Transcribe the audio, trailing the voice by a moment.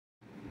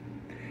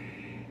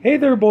Hey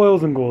there,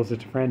 boils and ghouls.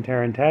 It's your friend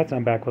Tats.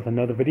 I'm back with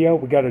another video.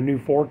 We got a new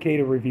 4K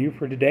to review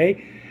for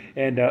today.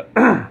 And,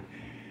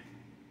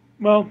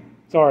 well,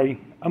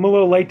 sorry. I'm a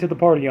little late to the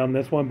party on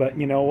this one, but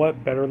you know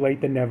what? Better late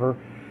than never.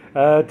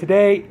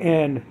 Today,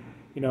 and,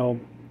 you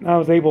know, I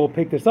was able to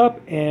pick this up,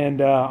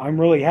 and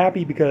I'm really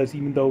happy because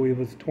even though it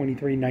was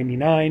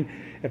 $23.99,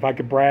 if I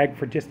could brag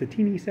for just a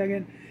teeny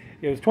second,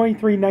 it was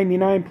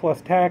 $23.99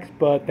 plus tax,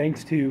 but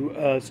thanks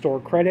to store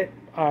credit,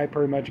 I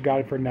pretty much got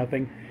it for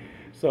nothing.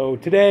 So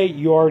today,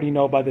 you already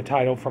know by the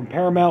title, from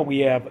Paramount, we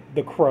have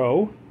The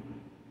Crow,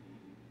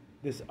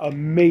 this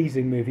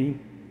amazing movie,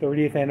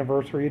 30th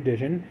Anniversary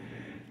Edition,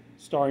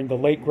 starring the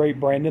late, great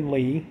Brandon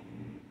Lee.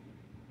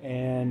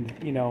 And,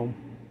 you know,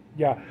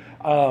 yeah,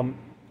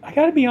 I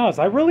gotta be honest,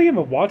 I really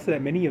haven't watched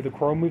that many of the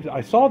Crow movies.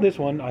 I saw this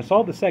one, I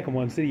saw the second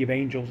one, City of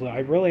Angels. I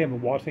really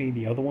haven't watched any of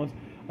the other ones.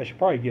 I should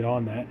probably get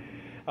on that.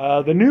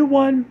 The new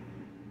one,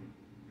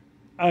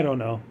 I don't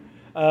know.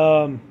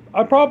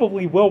 I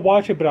probably will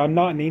watch it, but I'm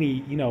not in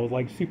any, you know,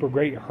 like super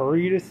great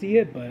hurry to see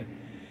it. But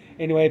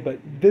anyway, but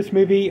this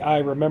movie, I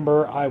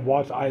remember I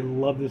watched, I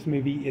love this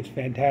movie. It's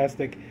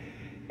fantastic.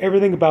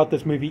 Everything about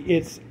this movie,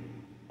 it's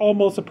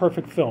almost a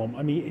perfect film.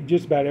 I mean,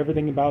 just about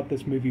everything about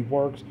this movie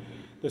works.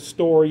 The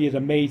story is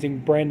amazing.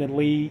 Brandon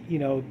Lee, you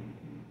know,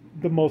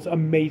 the most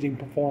amazing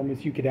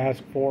performance you could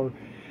ask for.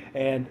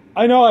 And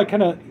I know I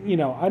kind of, you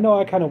know,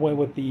 went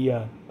with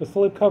the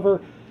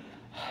slipcover.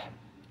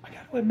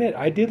 Admit,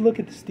 I did look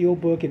at the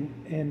Steelbook,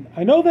 and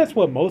I know that's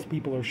what most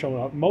people are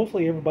showing up.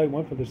 Mostly everybody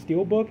went for the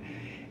Steelbook,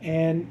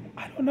 and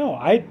I don't know.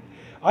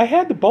 I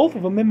had both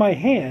of them in my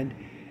hand,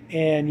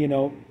 and, you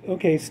know,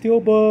 okay,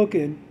 Steelbook,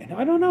 and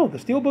I don't know. The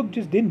Steelbook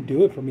just didn't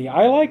do it for me.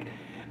 I like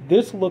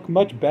this look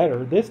much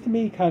better. This, to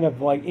me, kind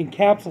of, like,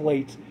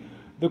 encapsulates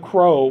The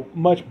Crow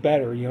much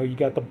better. You know, you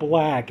got the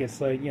black.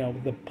 It's like, you know,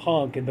 the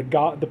punk, and the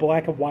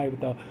black and white with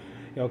the,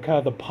 you know, kind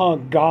of the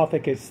punk,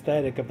 gothic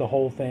aesthetic of the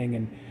whole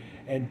thing,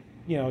 and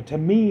you know, to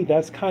me,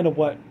 that's kind of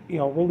what, you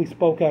know, really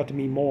spoke out to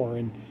me more.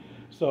 And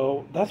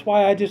so that's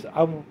why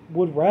I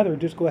would rather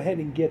just go ahead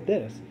and get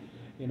this,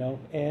 you know.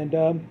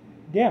 And,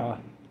 yeah.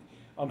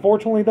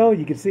 Unfortunately, though,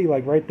 you can see,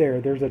 like, right there,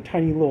 there's a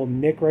tiny little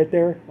nick right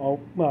there. Oh,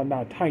 well,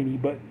 not tiny,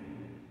 but,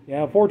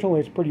 yeah, unfortunately,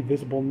 it's a pretty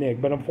visible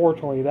nick. But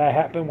unfortunately, that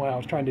happened when I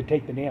was trying to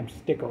take the damn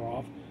sticker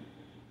off,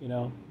 you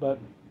know. But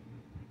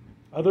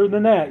other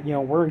than that, you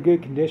know, we're in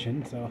good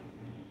condition, so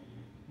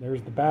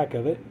there's the back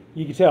of it.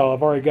 You can tell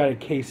I've already got it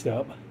cased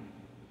up.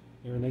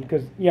 Everything,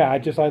 because yeah,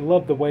 I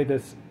love the way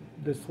this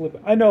slip.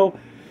 I know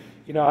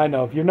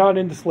if you're not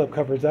into slip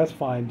covers, that's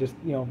fine. Just,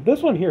 you know,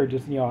 this one here,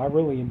 just, you know, I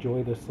really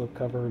enjoy this slip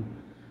cover, and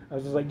I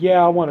was just like,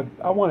 yeah, I want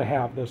to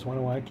have this one. I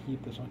want to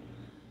keep this one.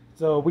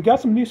 So we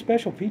got some new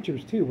special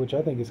features too, which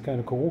I think is kind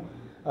of cool.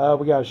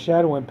 We got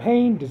Shadow and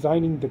Pain,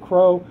 Designing the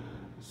Crow,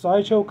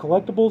 Sideshow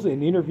Collectibles,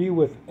 an interview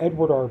with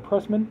Edward R.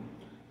 Pressman.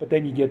 But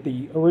then you get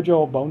the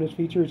original bonus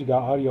features. You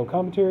got audio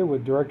commentary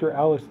with director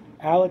Alex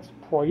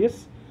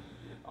Proyas.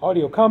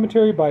 Audio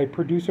commentary by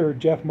producer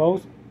Jeff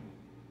Mose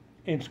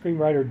and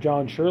screenwriter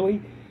John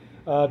Shirley.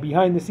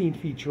 Behind-the-scenes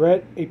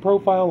featurette, a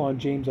profile on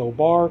James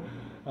O'Barr,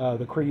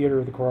 the creator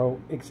of The Crow,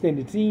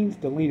 extended scenes,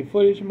 deleted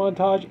footage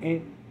montage,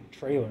 and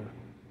trailer.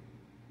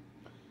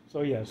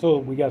 So yeah, so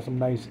we got some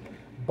nice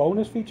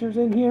bonus features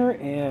in here,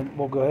 and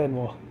we'll go ahead and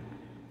there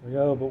we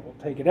go, but we'll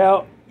take it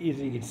out. As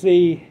you can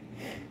see,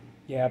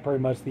 yeah,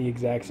 pretty much the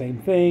exact same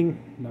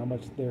thing. Not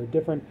much there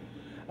different.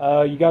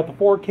 You got the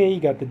 4K,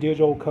 you got the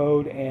digital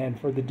code, and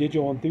for the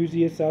digital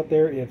enthusiasts out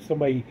there, if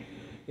somebody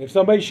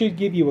should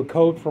give you a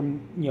code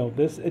from, you know,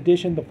 this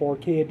edition, the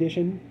 4K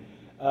edition,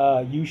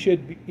 you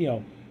should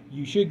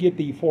get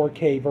the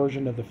 4K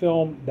version of the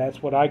film.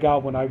 That's what I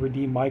got when I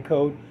redeemed my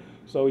code.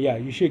 So yeah,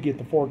 you should get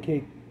the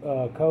 4K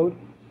code,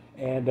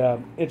 and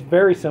it's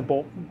very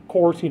simple. Of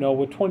course, you know,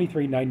 with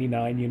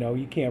 $23.99, you know,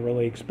 you can't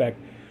really expect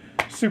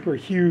super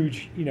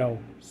huge, you know,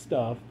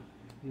 stuff.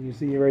 And you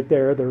see right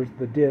there, there's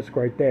the disc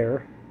right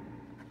there.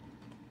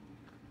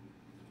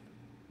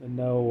 And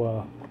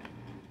no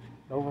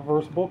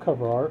reversible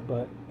cover art,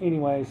 but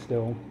anyway,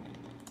 still.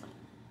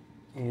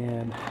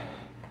 And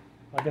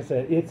like I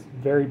said, it's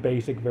very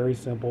basic, very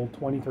simple.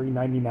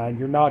 $23.99.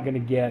 You're not going to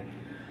get,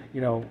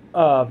 you know,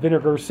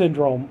 Vinegar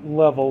Syndrome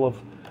level of,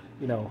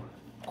 you know,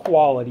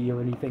 quality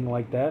or anything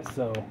like that.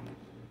 So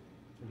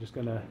I'm just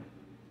going to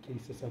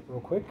case this up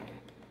real quick.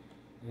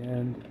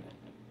 And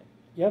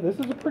yeah, this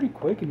is a pretty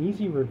quick and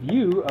easy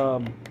review.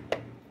 So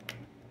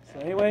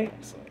anyway,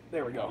 so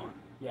there we go.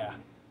 Yeah.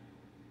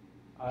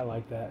 I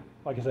like that.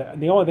 Like I said,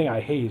 the only thing I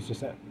hate is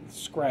just that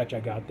scratch I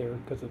got there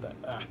because of that,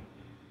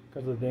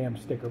 because of the damn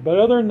sticker. But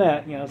other than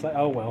that, you know, it's like,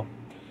 oh well,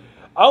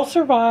 I'll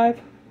survive.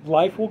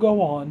 Life will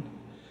go on.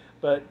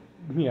 But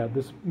you know,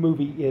 this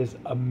movie is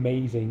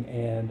amazing,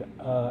 and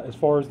as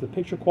far as the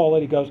picture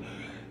quality goes,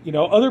 you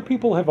know, other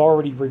people have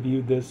already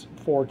reviewed this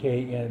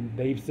 4K, and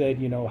they've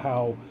said, you know,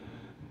 how,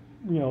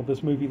 you know,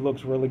 this movie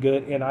looks really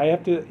good, and I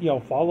have to, you know,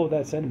 follow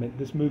that sentiment.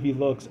 This movie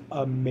looks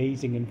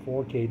amazing in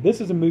 4K.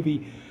 This is a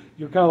movie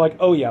you're kind of like,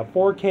 oh yeah,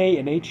 4K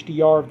and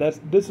HDR.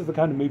 This is the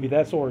kind of movie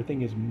that sort of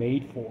thing is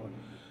made for.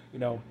 You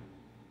know,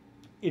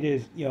 it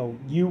is,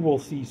 you will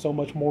see so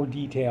much more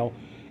detail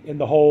in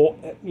the whole,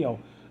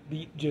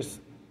 the just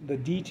the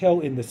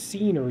detail in the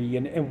scenery.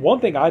 And one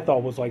thing I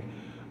thought was like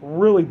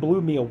really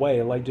blew me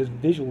away, like just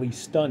visually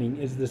stunning,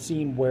 is the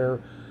scene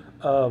where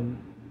um,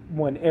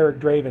 when Eric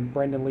Draven,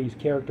 Brendan Lee's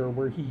character,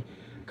 where he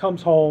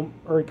comes home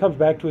or he comes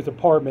back to his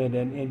apartment,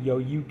 and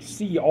you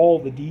see all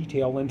the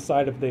detail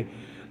inside of the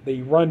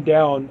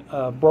rundown,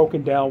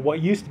 broken down,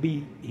 what used to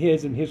be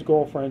his and his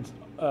girlfriend's,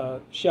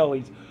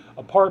 Shelley's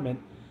apartment.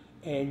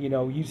 And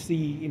you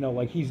see,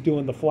 like he's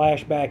doing the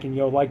flashback, and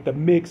like the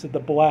mix of the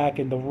black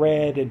and the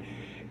red and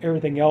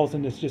everything else,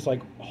 and it's just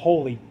like,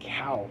 holy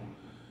cow,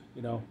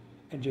 you know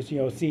and just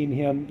seeing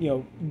him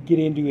get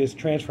into his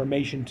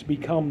transformation to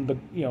become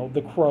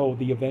the Crow,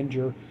 the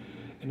Avenger,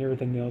 and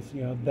everything else.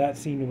 That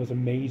scene was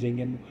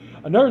amazing. And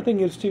another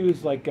thing is too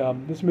is like,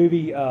 this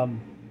movie, I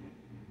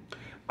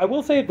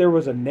will say if there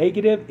was a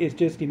negative, it's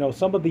just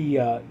some of the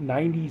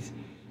 90s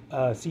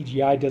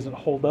CGI doesn't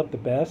hold up the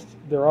best.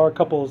 There are a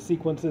couple of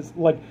sequences,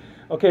 like,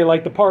 okay,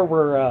 like the part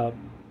where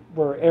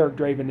Eric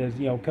Draven is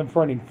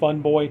confronting Fun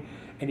Boy,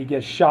 and he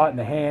gets shot in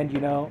the hand,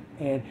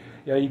 and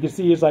you can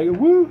see it's like,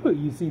 woo.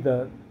 You see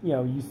the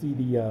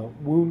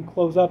wound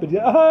close up, and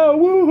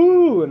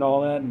woohoo, and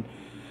all that. And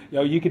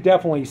you could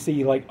definitely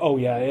see, like, oh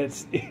yeah,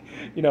 it's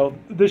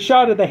the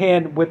shot of the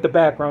hand with the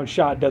background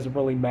shot doesn't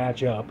really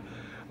match up,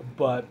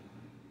 but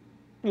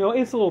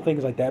it's little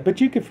things like that.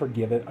 But you could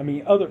forgive it. I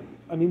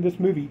mean, this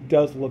movie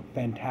does look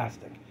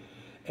fantastic,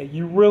 and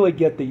you really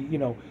get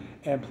the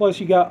and plus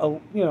you got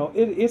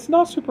it's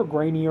not super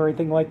grainy or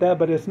anything like that,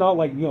 but it's not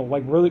like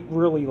like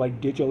really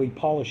like digitally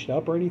polished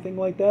up or anything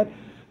like that.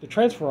 The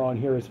transfer on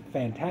here is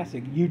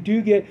fantastic.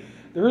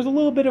 There is a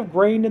little bit of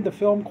grain in the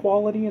film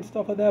quality and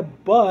stuff like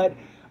that, but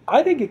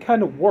I think it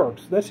kind of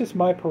works. That's just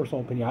my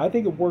personal opinion. I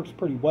think it works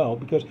pretty well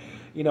because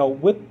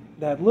with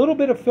that little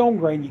bit of film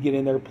grain you get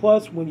in there,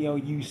 plus when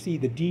you see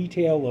the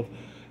detail of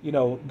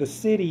the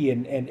city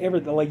and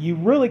everything, like you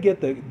really get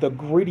the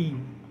gritty,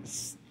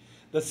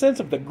 the sense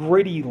of the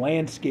gritty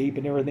landscape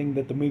and everything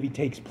that the movie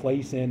takes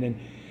place in,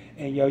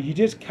 and you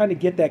just kind of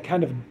get that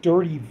kind of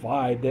dirty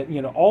vibe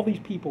that all these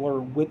people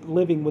are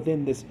living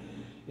within this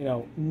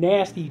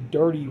nasty,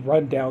 dirty,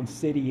 rundown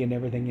city and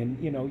everything,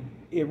 and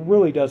it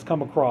really does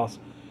come across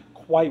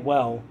quite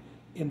well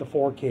in the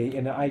 4K,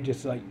 and I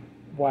just like,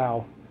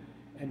 wow,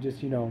 and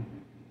just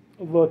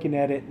looking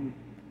at it, and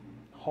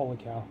holy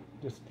cow,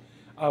 just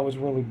I was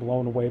really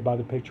blown away by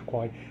the picture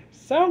quality.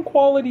 Sound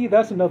quality,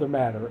 that's another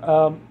matter.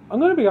 I'm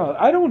going to be honest,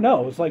 I don't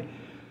know. It's like,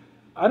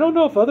 I don't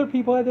know if other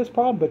people had this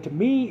problem, but to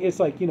me, it's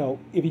like,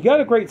 if you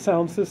got a great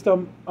sound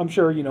system, I'm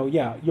sure,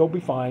 yeah, you'll be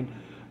fine.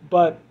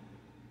 But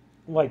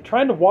like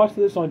trying to watch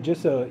this on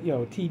just a,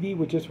 TV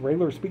with just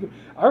regular speaker,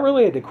 I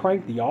really had to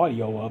crank the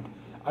audio up.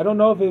 I don't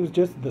know if it was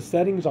just the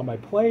settings on my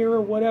player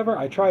or whatever.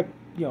 I tried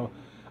to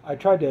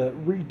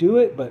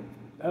redo it, but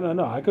I don't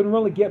know. I couldn't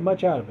really get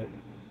much out of it.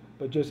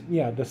 But just,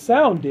 yeah, the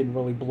sound didn't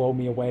really blow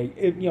me away.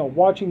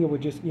 Watching it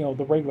with just,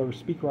 the regular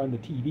speaker on the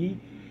TV,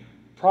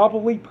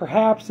 probably,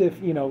 perhaps if,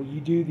 you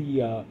do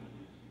the,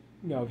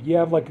 if you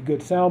have like a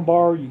good sound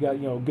bar, you got,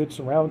 a good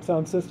surround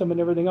sound system and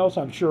everything else,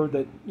 I'm sure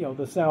that,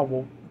 the sound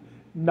will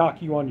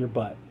knock you on your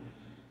butt.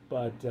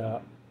 But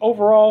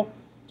overall,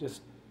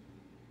 just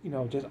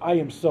I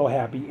am so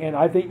happy. And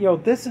I think,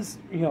 this is,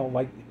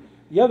 like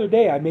the other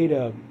day I made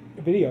a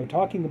video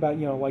talking about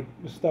like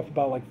stuff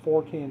about like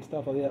 4K and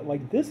stuff like that.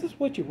 Like, this is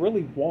what you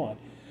really want,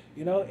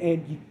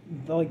 and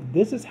like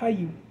this is how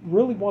you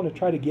really want to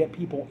try to get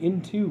people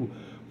into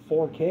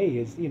 4K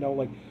is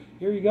like,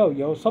 here you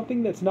go,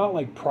 something that's not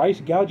like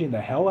price gouging the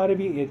hell out of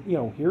you.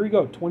 Here you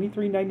go,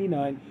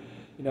 $23.99,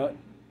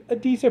 a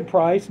decent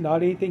price,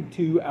 not anything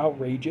too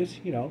outrageous.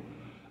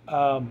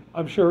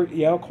 I'm sure,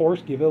 yeah, of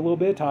course, give it a little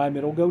bit of time,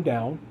 it'll go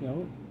down.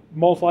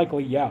 Most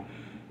likely, yeah.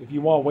 If you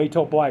want to wait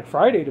till Black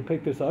Friday to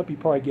pick this up, you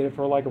probably get it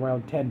for like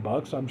around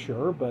 $10, I'm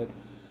sure. But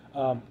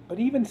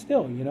even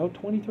still,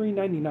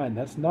 $23.99,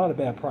 that's not a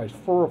bad price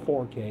for a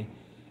 4K.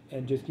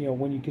 And just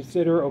when you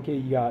consider, okay,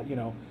 you got you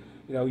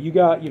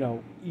got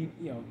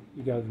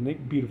a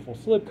beautiful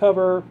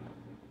slipcover,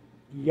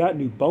 you got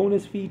new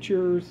bonus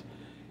features,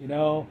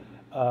 yeah,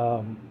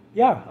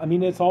 I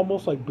mean, it's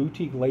almost like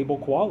boutique label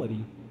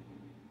quality.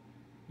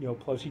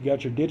 Plus you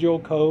got your digital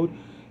code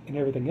and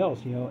everything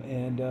else,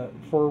 and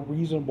for a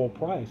reasonable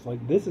price.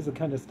 Like, this is the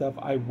kind of stuff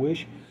I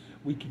wish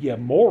we could get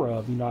more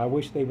of. I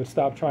wish they would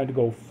stop trying to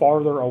go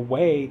farther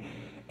away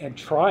and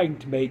trying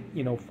to make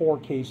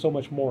 4K so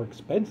much more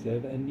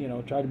expensive,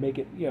 and try to make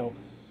it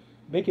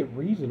make it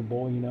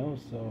reasonable.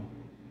 So,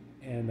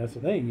 and that's the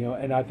thing,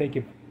 and I think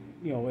if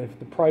if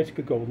the price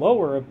could go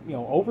lower,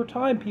 over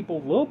time,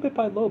 people, little bit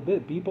by little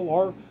bit, people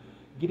are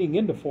getting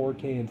into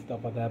 4K and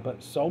stuff like that,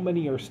 but so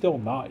many are still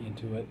not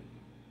into it.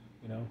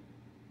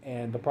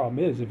 And the problem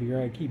is, if you're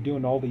going to keep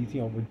doing all these,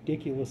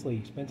 ridiculously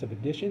expensive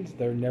editions,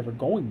 they're never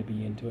going to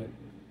be into it.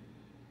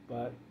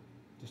 But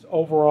just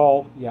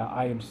overall, yeah,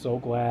 I am so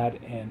glad,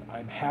 and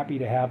I'm happy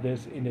to have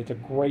this, and it's a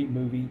great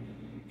movie.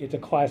 It's a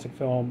classic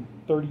film,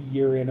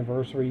 30-year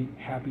anniversary,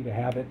 happy to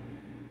have it.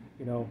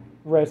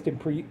 rest in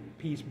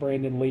peace,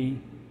 Brandon Lee.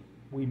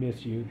 We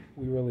miss you.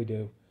 We really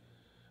do.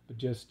 But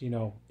just,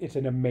 it's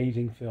an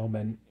amazing film.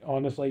 And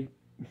honestly,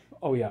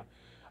 oh yeah.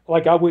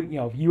 Like I would,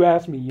 if you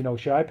asked me,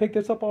 should I pick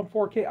this up on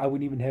 4K? I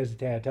wouldn't even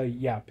hesitate. I'd tell you,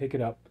 yeah, pick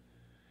it up.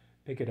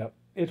 Pick it up.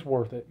 It's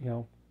worth it.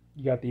 You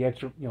got the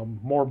extra,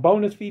 more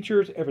bonus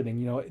features,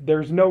 everything.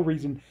 There's no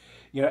reason,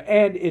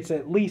 and it's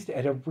at least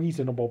at a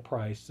reasonable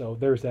price. So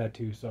there's that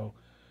too. So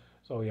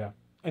yeah.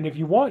 And if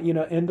you want,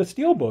 and the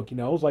Steelbook,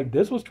 it's like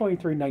this was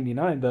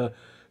 $23.99. The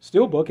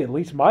Steelbook, at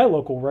least my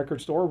local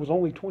record store, was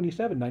only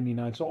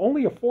 $27.99. So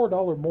only a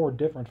 $4 more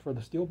difference for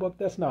the Steelbook.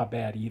 That's not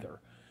bad either.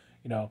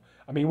 I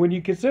mean, when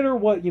you consider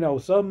what,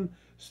 some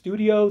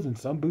studios and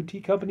some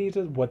boutique companies,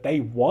 what they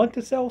want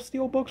to sell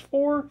Steelbooks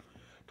for,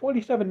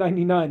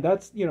 $27.99,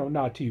 that's,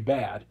 not too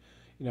bad,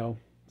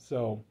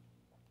 So,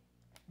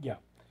 yeah,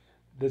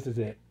 this is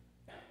it.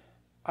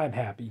 I'm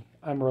happy.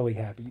 I'm really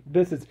happy.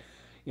 This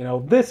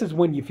is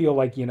when you feel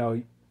like,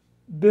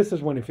 this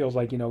is when it feels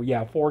like,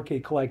 yeah,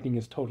 4K collecting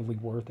is totally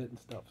worth it and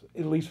stuff,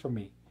 at least for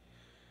me.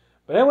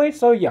 But anyway,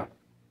 so yeah,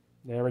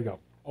 there we go.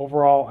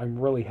 Overall, I'm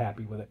really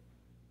happy with it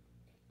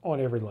on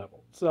every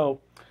level.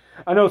 So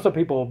I know some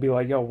people will be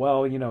like,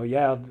 well,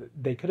 yeah,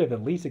 they could have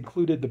at least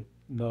included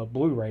the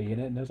Blu-ray in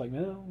it. And it's like,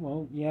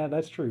 well, yeah,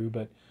 that's true.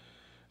 But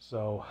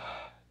so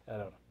I don't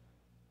know.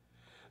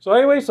 So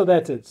anyway, so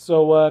that's it.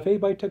 So if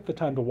anybody took the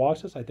time to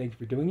watch this, I thank you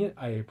for doing it.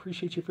 I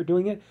appreciate you for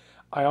doing it.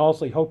 I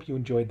honestly hope you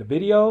enjoyed the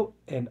video.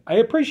 And I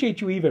appreciate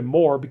you even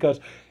more because,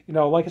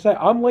 like I said,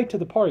 I'm late to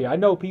the party. I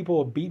know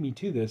people have beat me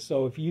to this.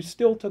 So if you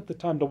still took the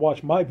time to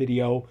watch my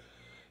video,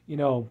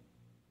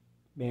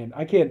 man,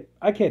 I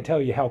can't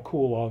tell you how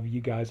cool all of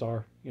you guys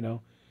are,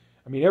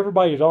 I mean,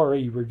 everybody's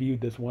already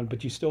reviewed this one,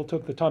 but you still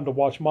took the time to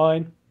watch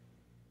mine.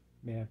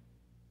 Man,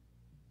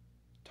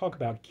 talk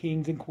about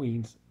kings and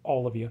queens,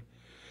 all of you.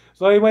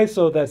 So anyway,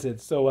 so that's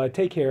it. So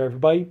take care,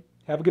 everybody.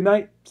 Have a good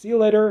night. See you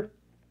later.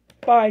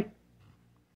 Bye.